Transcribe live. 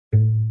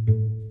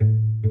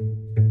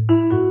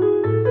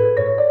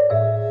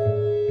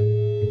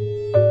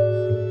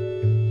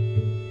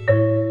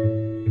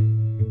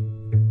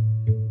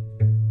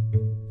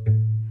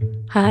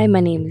Hi, my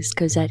name is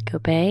Cosette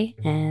Gobat,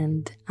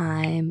 and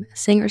I'm a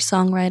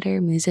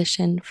singer-songwriter,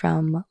 musician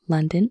from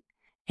London,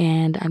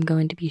 and I'm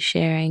going to be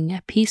sharing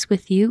a piece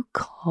with you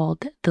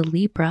called The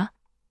Libra.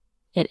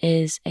 It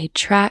is a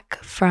track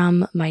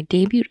from my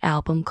debut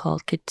album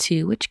called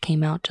Cosette, which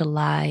came out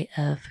July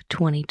of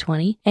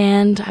 2020,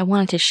 and I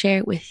wanted to share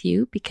it with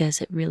you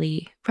because it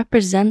really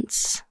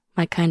represents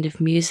my kind of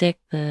music,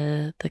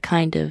 the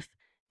kind of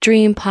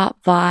dream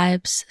pop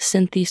vibes,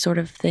 synthy sort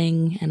of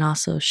thing, and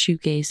also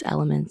shoegaze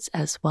elements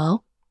as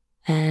well.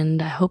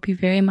 And I hope you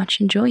very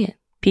much enjoy it.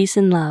 Peace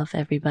and love,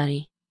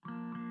 everybody.